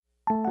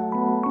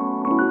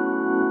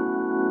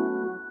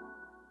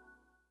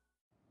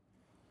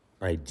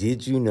All right,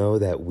 did you know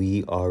that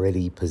we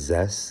already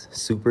possess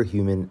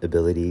superhuman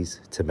abilities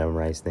to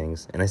memorize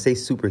things? And I say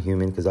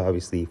superhuman because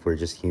obviously if we're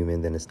just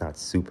human, then it's not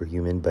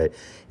superhuman, but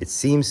it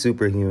seems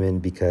superhuman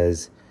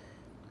because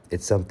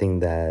it's something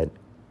that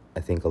I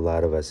think a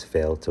lot of us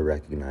fail to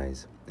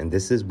recognize. And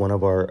this is one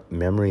of our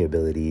memory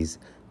abilities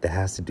that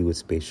has to do with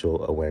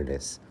spatial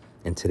awareness.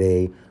 And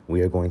today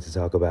we are going to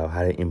talk about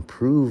how to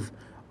improve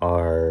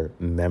our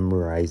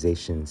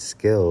memorization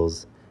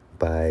skills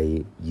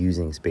by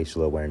using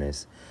spatial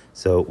awareness.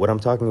 So what I'm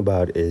talking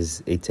about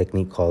is a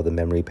technique called the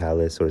memory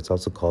palace, or it's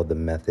also called the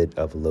method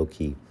of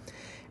Loki.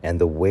 And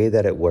the way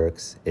that it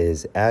works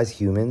is, as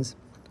humans,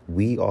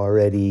 we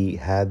already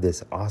have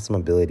this awesome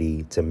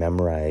ability to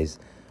memorize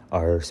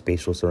our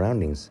spatial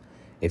surroundings.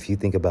 If you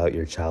think about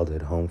your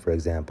childhood home, for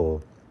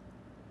example,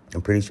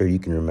 I'm pretty sure you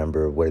can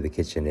remember where the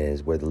kitchen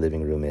is, where the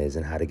living room is,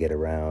 and how to get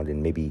around,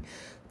 and maybe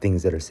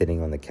things that are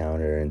sitting on the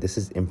counter. And this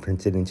is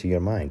imprinted into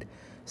your mind.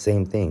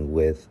 Same thing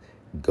with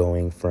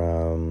going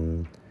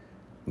from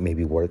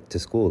maybe work to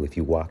school. If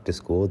you walk to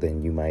school,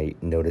 then you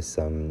might notice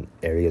some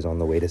areas on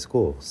the way to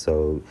school.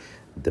 So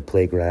the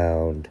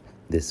playground,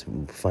 this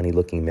funny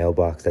looking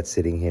mailbox that's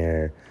sitting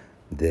here,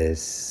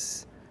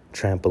 this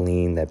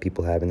trampoline that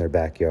people have in their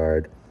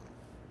backyard.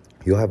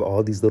 You'll have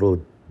all these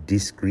little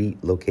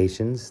discrete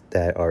locations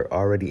that are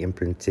already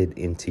imprinted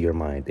into your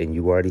mind, and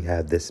you already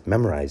have this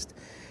memorized.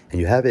 And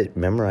you have it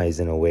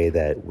memorized in a way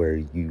that where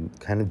you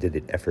kind of did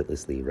it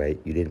effortlessly, right?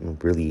 You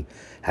didn't really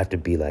have to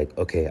be like,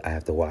 okay, I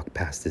have to walk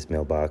past this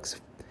mailbox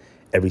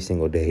every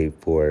single day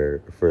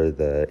for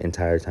the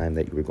entire time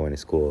that you were going to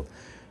school.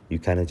 You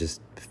kind of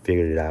just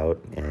figured it out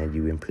and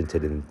you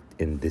imprinted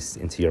in this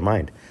into your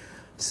mind.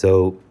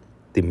 So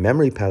the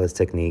memory palace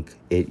technique,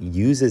 it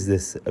uses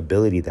this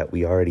ability that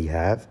we already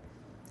have.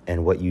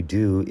 And what you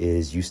do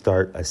is you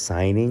start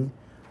assigning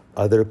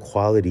other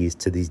qualities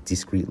to these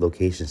discrete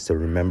locations to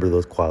remember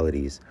those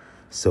qualities.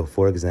 So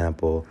for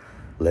example,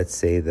 let's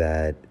say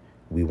that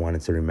we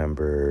wanted to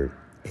remember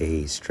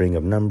a string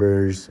of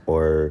numbers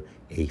or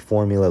a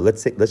formula.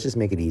 Let's just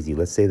make it easy.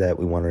 Let's say that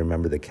we want to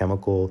remember the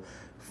chemical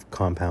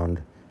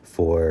compound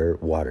for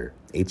water,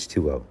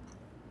 H2O.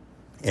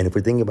 And if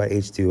we're thinking about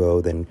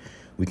H2O, then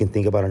we can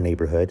think about our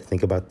neighborhood,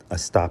 think about a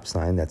stop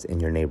sign that's in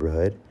your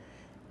neighborhood.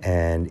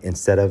 And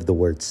instead of the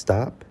word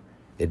stop,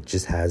 it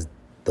just has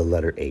the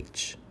letter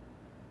H.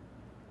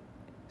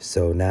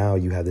 So now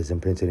you have this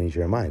imprinted into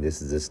your mind.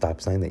 This is a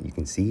stop sign that you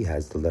can see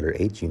has the letter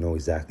H. You know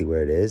exactly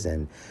where it is.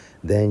 And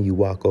then you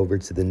walk over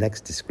to the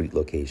next discrete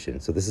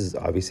location. So this is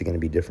obviously going to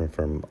be different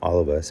from all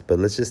of us. But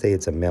let's just say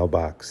it's a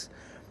mailbox,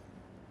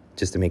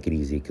 just to make it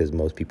easy, because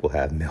most people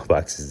have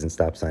mailboxes and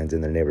stop signs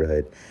in their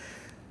neighborhood.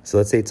 So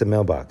let's say it's a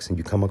mailbox, and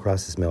you come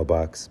across this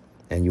mailbox,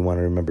 and you want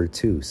to remember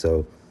 2.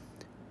 So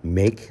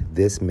make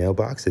this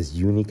mailbox as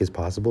unique as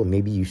possible.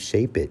 Maybe you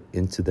shape it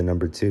into the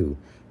number 2.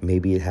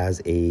 Maybe it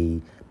has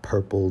a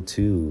purple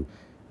 2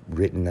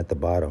 written at the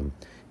bottom.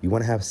 You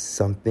want to have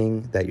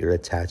something that you're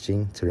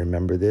attaching to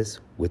remember this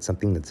with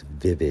something that's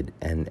vivid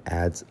and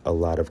adds a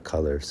lot of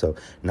color. So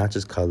not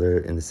just color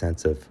in the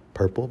sense of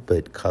purple,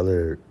 but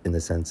color in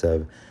the sense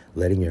of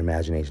letting your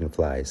imagination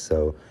fly.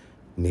 So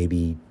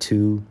maybe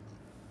 2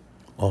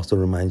 also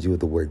reminds you of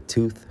the word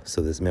tooth.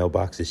 So this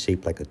mailbox is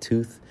shaped like a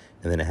tooth,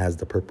 and then it has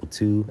the purple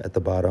 2 at the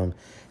bottom.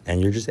 And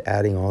you're just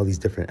adding all these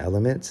different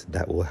elements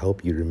that will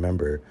help you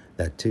remember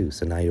that too.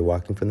 So now you're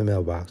walking from the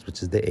mailbox,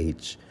 which is the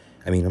H.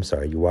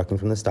 You're walking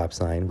from the stop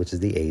sign, which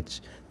is the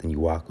H. Then you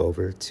walk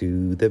over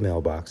to the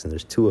mailbox, and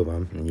there's 2 of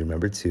them, and you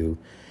remember 2.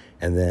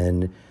 And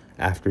then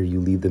after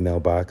you leave the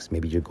mailbox,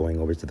 maybe you're going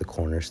over to the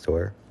corner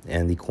store.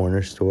 And the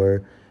corner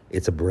store,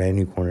 it's a brand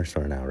new corner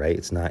store now, right?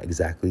 It's not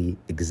exactly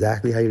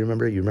how you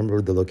remember it. You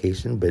remember the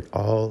location, but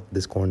all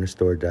this corner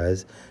store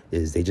does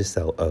is they just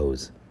sell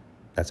O's.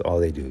 That's all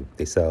they do.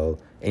 They sell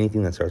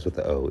anything that starts with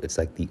the O. It's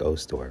like the O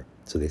store.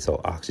 So they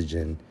sell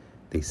oxygen,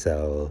 they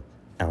sell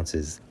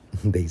ounces,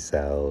 they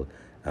sell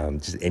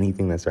just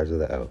anything that starts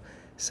with the O.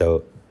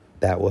 So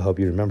that will help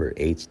you remember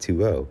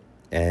H2O.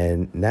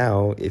 And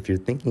now, if you're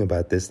thinking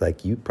about this,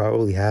 like you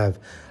probably have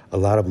a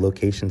lot of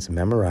locations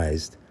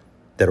memorized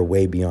that are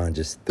way beyond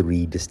just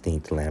 3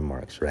 distinct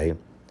landmarks, right?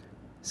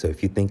 So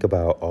if you think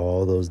about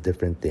all those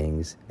different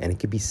things, and it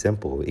could be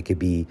simple. It could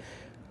be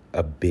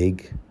a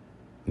big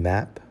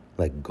map,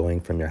 like going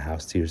from your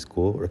house to your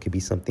school, or it could be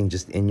something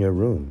just in your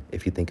room.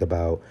 If you think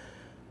about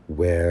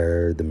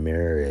where the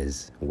mirror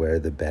is, where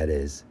the bed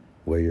is,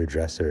 where your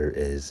dresser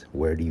is,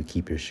 where do you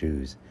keep your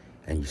shoes,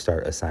 and you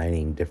start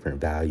assigning different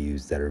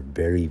values that are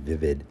very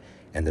vivid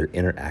and they're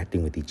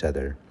interacting with each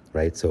other,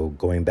 right? So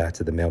going back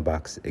to the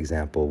mailbox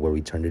example where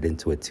we turned it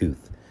into a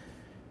tooth,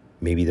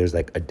 maybe there's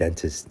like a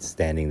dentist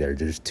standing there.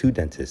 There's 2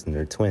 dentists and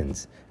they're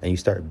twins. And you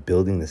start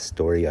building the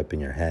story up in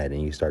your head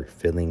and you start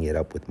filling it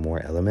up with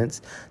more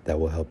elements that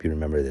will help you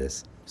remember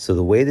this. So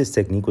the way this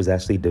technique was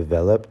actually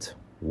developed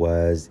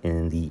was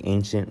in the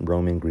ancient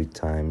Roman Greek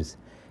times.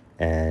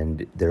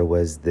 And there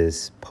was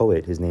this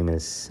poet, his name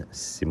is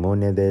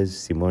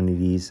Simonides.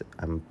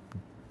 I'm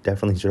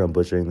definitely sure I'm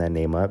butchering that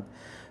name up.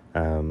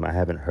 I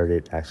haven't heard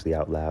it actually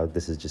out loud.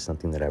 This is just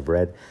something that I've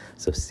read.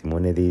 So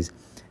Simonides.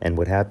 And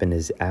what happened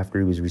is after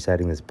he was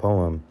reciting this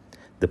poem,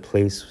 the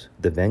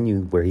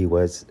venue where he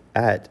was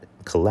at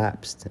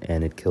collapsed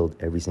and it killed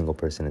every single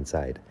person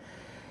inside.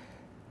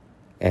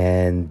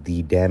 And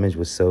the damage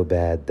was so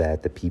bad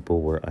that the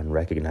people were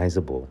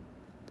unrecognizable.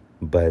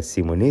 But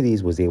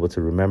Simonides was able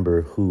to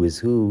remember who is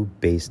who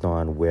based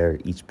on where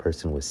each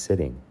person was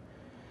sitting.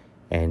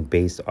 And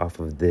based off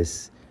of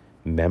this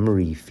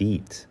memory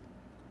feat,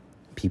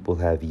 people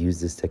have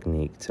used this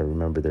technique to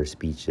remember their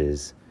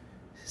speeches,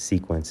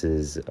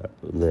 sequences,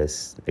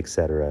 lists,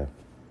 etc.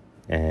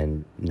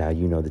 And now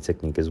you know the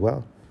technique as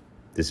well.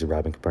 This is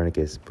Robin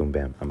Copernicus. Boom,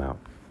 bam, I'm out.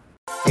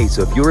 Hey,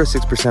 so if you're a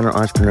 6%er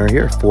entrepreneur,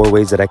 here are 4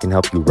 ways that I can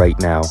help you right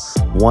now.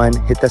 1,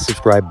 hit that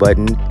subscribe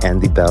button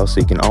and the bell so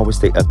you can always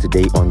stay up to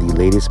date on the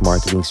latest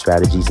marketing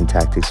strategies and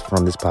tactics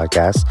from this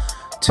podcast.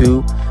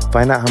 2,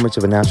 find out how much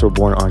of a natural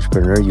born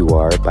entrepreneur you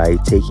are by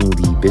taking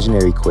the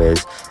visionary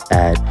quiz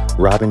at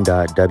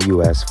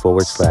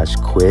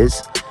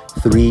robin.ws/quiz.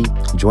 3,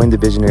 join the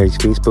Visionaries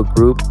Facebook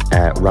group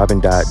at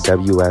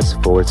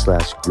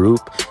robin.ws/group.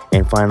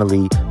 And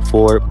finally,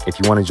 4, if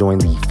you want to join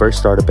the first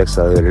startup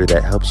accelerator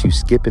that helps you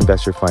skip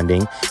investor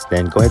funding,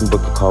 then go ahead and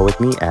book a call with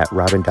me at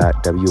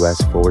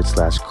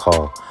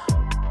robin.ws/call.